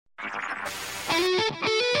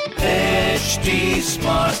HT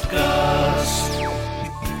Smartcast.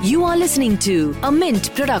 You are listening to a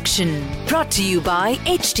Mint production brought to you by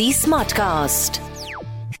HT Smartcast.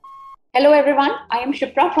 Hello everyone, I am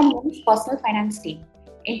Shipra from Mint's personal finance team.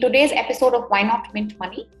 In today's episode of Why Not Mint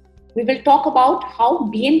Money, we will talk about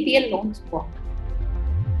how BNPL loans work.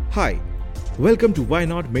 Hi, welcome to Why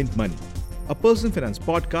Not Mint Money, a personal finance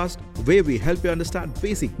podcast where we help you understand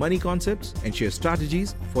basic money concepts and share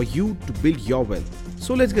strategies for you to build your wealth.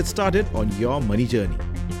 So let's get started on your money journey.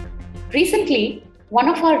 Recently, one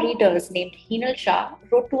of our readers named Hinal Shah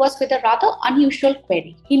wrote to us with a rather unusual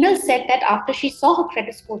query. Hinal said that after she saw her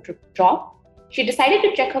credit score drop, she decided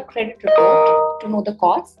to check her credit report to know the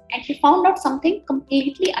cause, and she found out something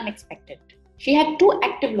completely unexpected. She had 2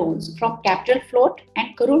 active loans from Capital Float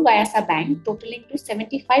and Karur Vyasa Bank totaling to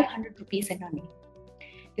 7,500 rupees in her name.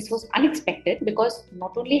 This was unexpected because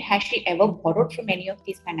not only has she ever borrowed from any of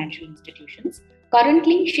these financial institutions,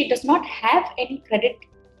 currently she does not have any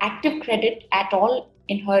active credit at all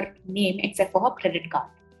in her name except for her credit card.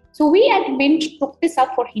 So we at Mint took this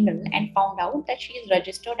up for Hinal and found out that she is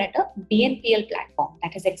registered at a BNPL platform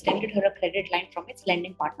that has extended her a credit line from its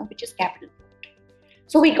lending partner, which is Capital Float.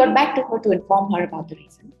 So we got back to her to inform her about the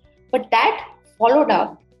reason. But that followed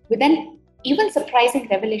up with an even surprising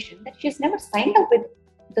revelation that she's never signed up with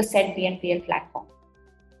the said BNPL platform.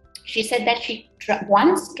 She said that she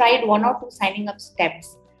once tried 1 or 2 signing up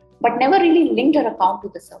steps, but never really linked her account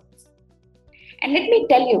to the service. And let me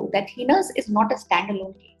tell you that Hinal's is not a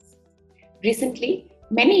standalone case. Recently,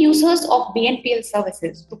 many users of BNPL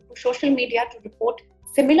services took to social media to report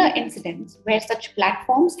similar incidents where such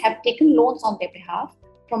platforms have taken loans on their behalf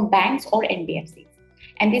from banks or NBFCs.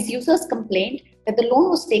 And these users complained that the loan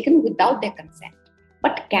was taken without their consent.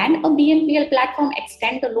 But can a BNPL platform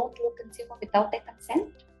extend the loan to a consumer without their consent?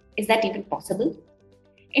 Is that even possible?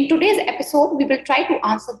 In today's episode, we will try to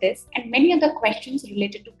answer this and many other questions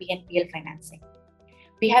related to BNPL financing.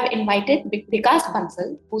 We have invited Vikas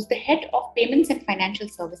Bansal, who's the head of payments and financial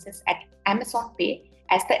services at Amazon Pay,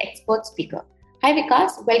 as the expert speaker. Hi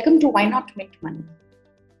Vikas, welcome to Why Not Mint Money.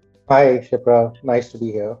 Hi Shipra, nice to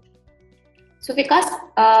be here. So Vikas,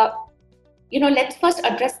 let's first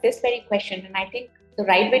address this very question, and I think the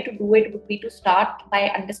right way to do it would be to start by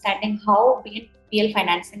understanding how BNPL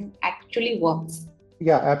financing actually works.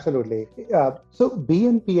 Yeah, absolutely. So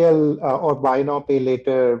BNPL or Buy Now Pay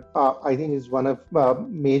Later, I think is one of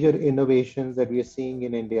major innovations that we are seeing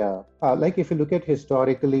in India. Like if you look at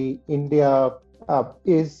historically, India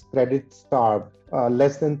is credit starved.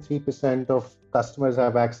 Less than 3% of customers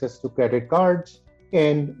have access to credit cards.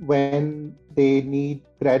 And when they need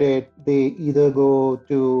credit, they either go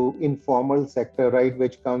to informal sector, right,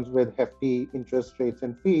 which comes with hefty interest rates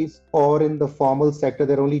and fees, or in the formal sector,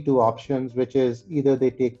 there are only 2 options, which is either they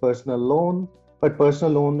take personal loan, but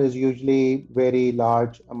personal loan is usually very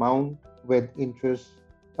large amount with interest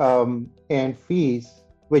and fees,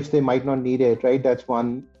 which they might not need it, right? That's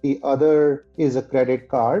one. The other is a credit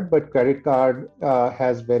card, but credit card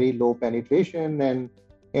has very low penetration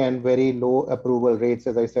and very low approval rates,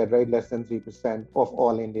 as I said, right? Less than 3% of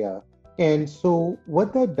all India. And so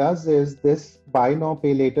what that does is this Buy Now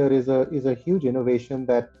Pay Later is a huge innovation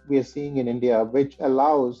that we are seeing in India, which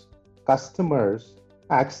allows customers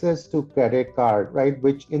access to credit card, right?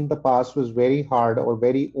 Which in the past was very hard or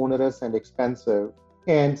very onerous and expensive,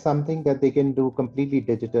 and something that they can do completely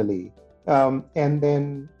digitally. And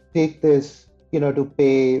then take this, to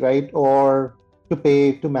pay, right? Or to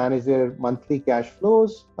pay to manage their monthly cash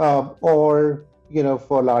flows or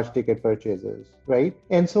for large ticket purchases, right?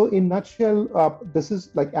 And so in nutshell, this is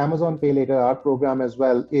like Amazon Pay Later, our program as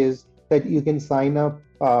well, is that you can sign up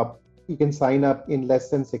in less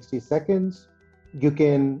than 60 seconds. You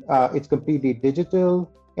can it's completely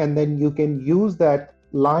digital, and then you can use that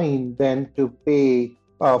line then to pay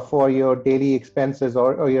for your daily expenses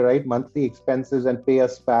or your monthly expenses and pay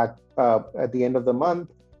us back at the end of the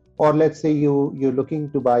month. Or let's say you're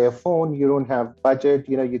looking to buy a phone, you don't have budget,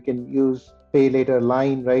 you can use Pay Later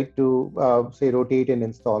line, right, to say rotate in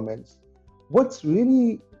installments. What's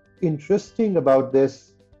really interesting about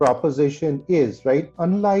this proposition is, right,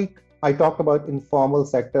 unlike I talked about informal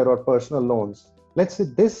sector or personal loans, let's say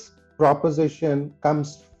this proposition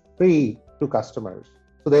comes free to customers.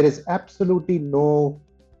 So there is absolutely no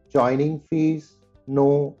joining fees,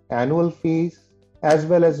 no annual fees, as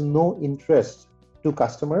well as no interest to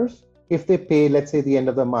customers if they pay, let's say, the end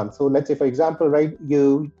of the month. So let's say, for example, right,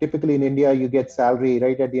 you typically in India, you get salary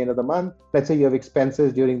right at the end of the month. Let's say you have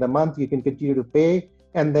expenses during the month, you can continue to pay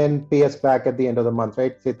and then pay us back at the end of the month,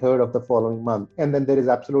 right? Say third of the following month. And then there is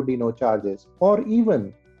absolutely no charges. Or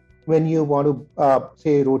even when you want to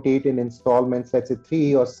say rotate in installments, let's say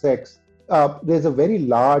 3 or 6, there's a very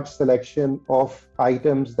large selection of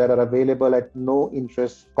items that are available at no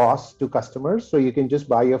interest cost to customers. So you can just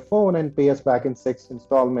buy your phone and pay us back in 6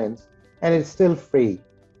 installments, and it's still free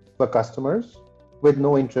for customers with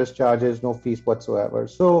no interest charges, no fees whatsoever.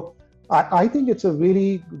 So I think it's a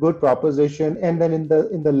really good proposition. And then in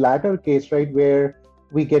the latter case, right, where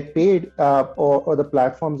we get paid or the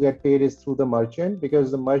platforms get paid is through the merchant,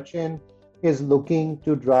 because the merchant is looking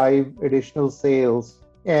to drive additional sales,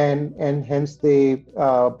 and hence they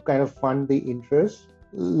kind of fund the interest.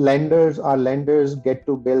 Our lenders get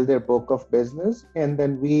to build their book of business, and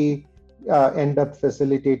then we end up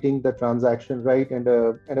facilitating the transaction, right, and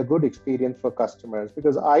a good experience for customers,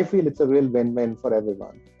 because I feel it's a real win-win for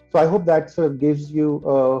everyone. So I hope that sort of gives you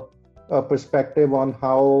a perspective on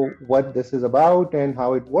what this is about and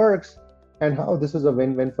how it works, and how this is a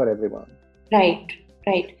win-win for everyone. Right.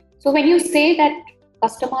 So when you say that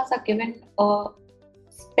customers are given a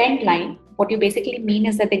spend line, what you basically mean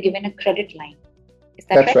is that they're given a credit line. Is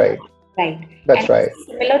that That's right? Right. That's right. It's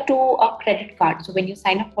similar to a credit card. So when you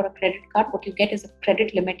sign up for a credit card, what you get is a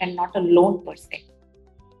credit limit and not a loan per se.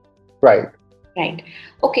 Right.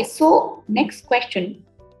 Okay, so next question.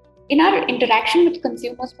 In our interaction with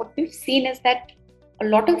consumers, what we've seen is that a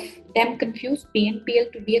lot of them confuse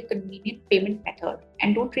BNPL to be a convenient payment method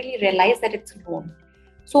and don't really realize that it's a loan.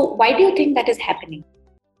 So why do you think that is happening?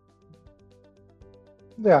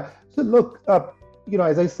 Yeah. So look,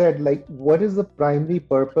 as I said, like, what is the primary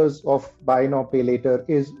purpose of buy now, pay later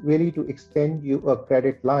is really to extend you a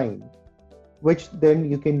credit line, which then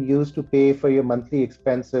you can use to pay for your monthly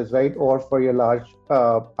expenses, right? Or for your large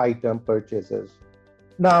item purchases.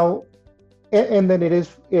 Now, and then it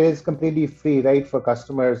is completely free, right, for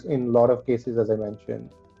customers in a lot of cases, as I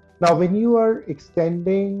mentioned. Now, when you are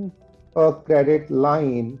extending a credit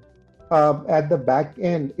line at the back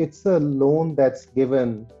end, it's a loan that's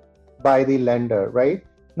given by the lender, right?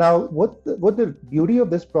 Now, what the beauty of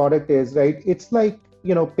this product is, right? It's like,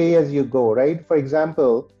 pay as you go, right? For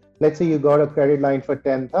example, let's say you got a credit line for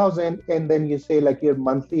 10,000, and then you say like your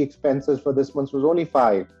monthly expenses for this month was only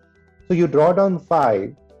 5. So you draw down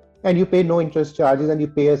 5, and you pay no interest charges, and you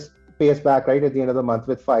pay us back right at the end of the month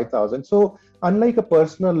with 5,000. So unlike a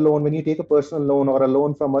personal loan, when you take a personal loan or a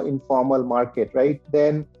loan from an informal market, right,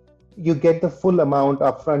 then you get the full amount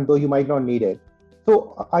upfront, though you might not need it.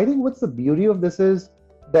 So I think what's the beauty of this is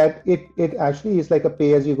that it actually is like a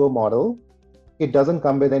pay-as-you-go model. It doesn't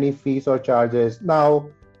come with any fees or charges. Now,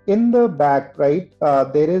 in the back, right,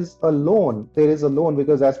 there is a loan. There is a loan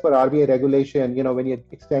because as per RBI regulation, when you're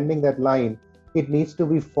extending that line, it needs to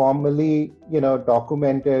be formally,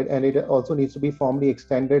 documented, and it also needs to be formally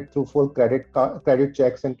extended through full credit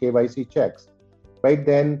checks and KYC checks, right?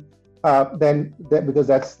 Then because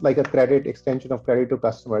that's like a credit extension of credit to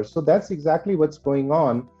customers. So that's exactly what's going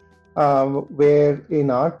on. Where in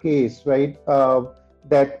our case, right,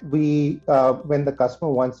 that we when the customer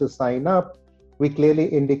wants to sign up, we clearly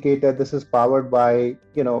indicate that this is powered by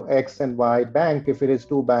X and Y bank if it is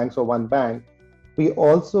 2 banks or 1 bank. We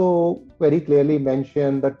also very clearly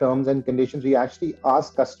mention the terms and conditions. We actually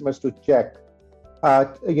ask customers to check,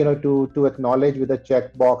 to acknowledge with a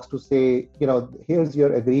checkbox to say, here's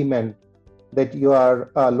your agreement, that you are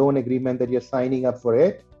a loan agreement, that you're signing up for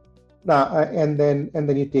it. Now, and then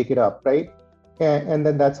you take it up, right? And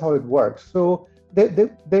then that's how it works. So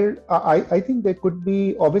I think there could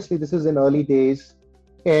be, obviously this is in early days,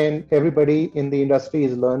 and everybody in the industry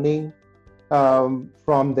is learning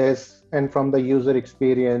from this and from the user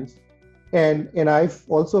experience. And I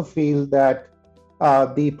also feel that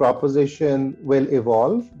the proposition will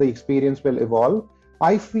evolve, the experience will evolve.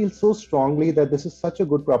 I feel so strongly that this is such a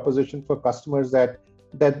good proposition for customers that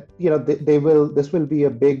this will be a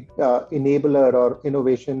big enabler or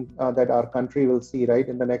innovation that our country will see, right,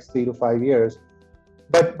 in the next 3 to 5 years.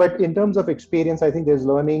 But in terms of experience, I think there's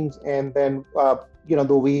learnings, and then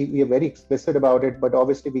though we are very explicit about it, but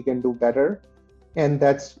obviously we can do better, and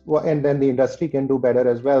then the industry can do better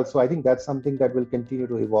as well. So I think that's something that will continue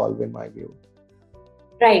to evolve, in my view.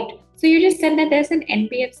 Right. So you just said that there's an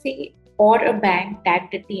NBFC or a bank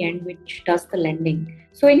tagged at the end which does the lending.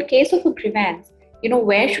 So in case of a grievance,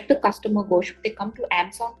 where should the customer go? Should they come to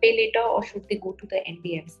Amazon Pay Later, or should they go to the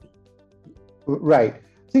NBFC? Right.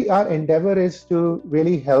 See, our endeavor is to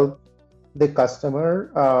really help the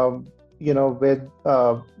customer,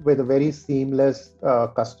 with a very seamless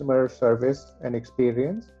customer service and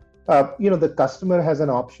experience. The customer has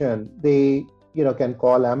an option. They, can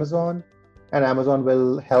call Amazon, and Amazon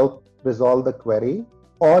will help resolve the query,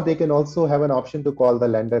 or they can also have an option to call the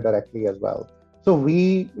lender directly as well. So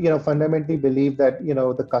we, fundamentally believe that,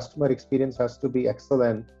 the customer experience has to be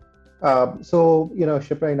excellent So,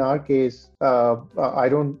 Shipra, in our case, I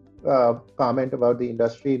don't comment about the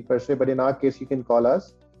industry per se, but in our case, you can call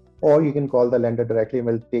us or you can call the lender directly and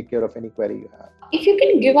we'll take care of any query you have. If you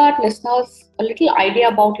can give our listeners a little idea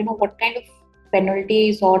about, what kind of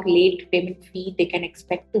penalties or late payment fee they can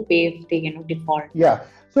expect to pay if they, default. Yeah.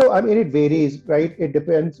 So, I mean, it varies, right? It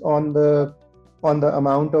depends on the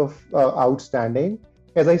amount of outstanding.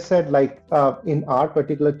 As I said, like in our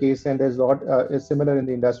particular case, and there's a lot is similar in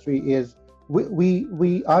the industry, is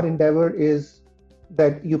we our endeavor is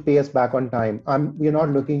that you pay us back on time. We're not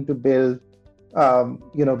looking to build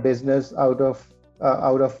business out of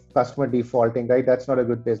customer defaulting, right? That's not a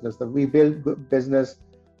good business. We build good business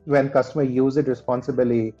when customer use it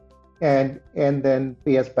responsibly and then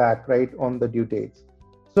pay us back, right, on the due dates.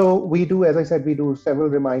 So we do, as I said, we do several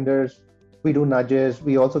reminders. We do nudges.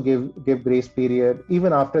 We also give grace period.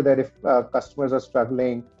 Even after that, if customers are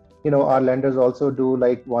struggling, our lenders also do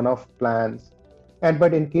like one-off plans.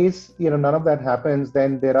 But in case none of that happens,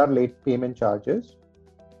 then there are late payment charges,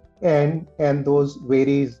 and those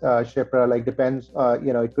varies, Shipra. Like depends.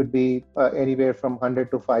 It could be anywhere from 100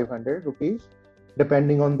 to 500 rupees,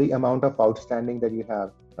 depending on the amount of outstanding that you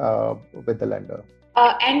have with the lender.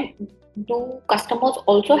 And do customers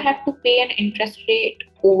also have to pay an interest rate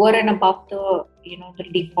over and above the the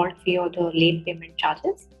default fee or the late payment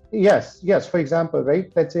charges? Yes. For example,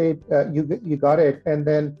 right? Let's say you got it and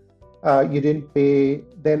then you didn't pay.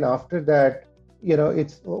 Then after that,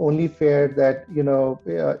 it's only fair that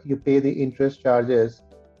you pay the interest charges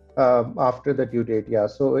after the due date. Yeah.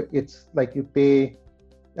 So it's like you pay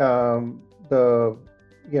the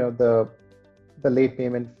late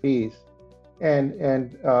payment fees.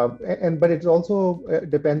 But it also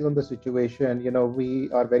depends on the situation.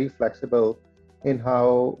 We are very flexible in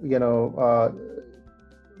how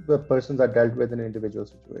the persons are dealt with in individual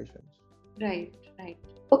situations. Right.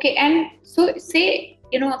 Okay, and so say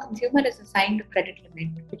a consumer is assigned a credit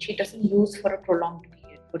limit which he doesn't use for a prolonged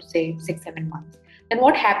period, for say 6-7 months. Then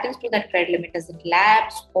what happens to that credit limit? Does it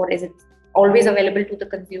lapse or is it always available to the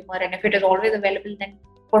consumer? And if it is always available, then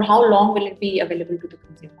for how long will it be available to the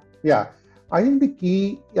consumer? Yeah. I think the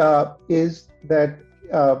key is that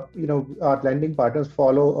our lending partners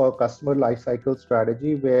follow a customer lifecycle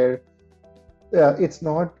strategy where it's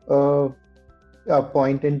not a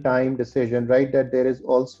point-in-time decision, right? That there is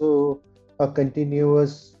also a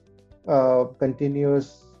continuous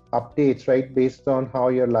updates, right, based on how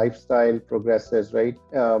your lifestyle progresses, right?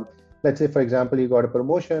 Let's say, for example, you got a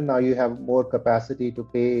promotion, now you have more capacity to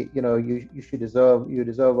pay. You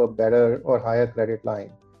deserve a better or higher credit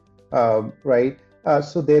line. Right.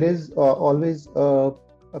 So there is always a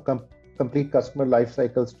complete customer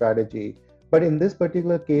lifecycle strategy. But in this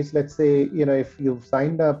particular case, let's say, if you've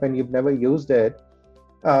signed up and you've never used it,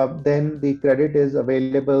 then the credit is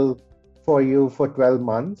available for you for 12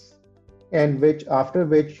 months, and after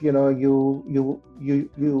which, you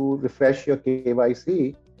refresh your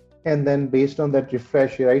KYC, and then based on that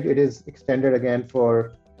refresh, right, it is extended again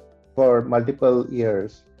for multiple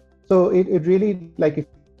years. So it really, like, if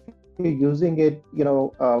using it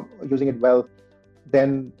well,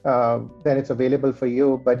 then it's available for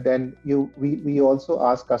you. But then we also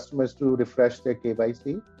ask customers to refresh their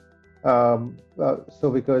KYC, so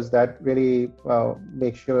because that really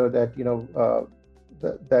makes sure that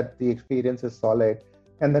that the experience is solid.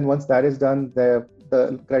 And then once that is done, the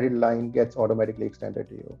credit line gets automatically extended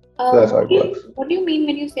to you. So that's how it works. What do you mean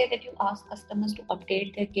when you say that you ask customers to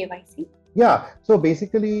update their KYC? Yeah, so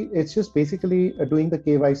basically, it's just doing the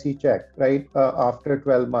KYC check, right, after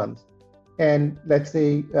 12 months. And let's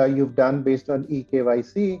say you've done based on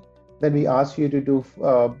eKYC, then we ask you to do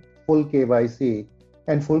full KYC.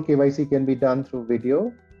 And full KYC can be done through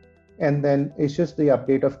video. And then it's just the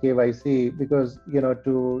update of KYC because,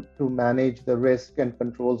 to manage the risk and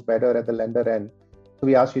controls better at the lender end. So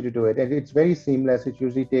we ask you to do it. And it's very seamless. It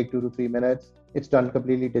usually takes 2 to 3 minutes. It's done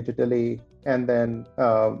completely digitally. And then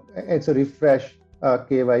it's a refresh,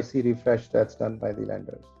 KYC refresh that's done by the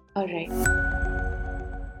lenders. All right.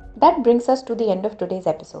 That brings us to the end of today's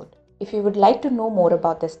episode. If you would like to know more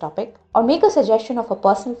about this topic or make a suggestion of a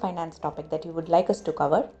personal finance topic that you would like us to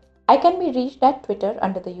cover, I can be reached at Twitter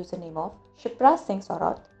under the username of Shipra Singh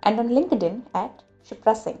Saurath and on LinkedIn at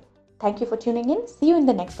Shipra Singh. Thank you for tuning in. See you in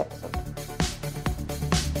the next episode.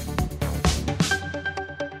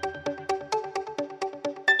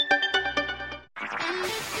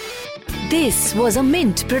 This was a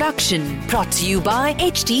Mint production brought to you by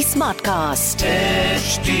HT Smartcast.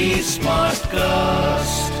 HT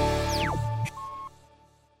Smartcast.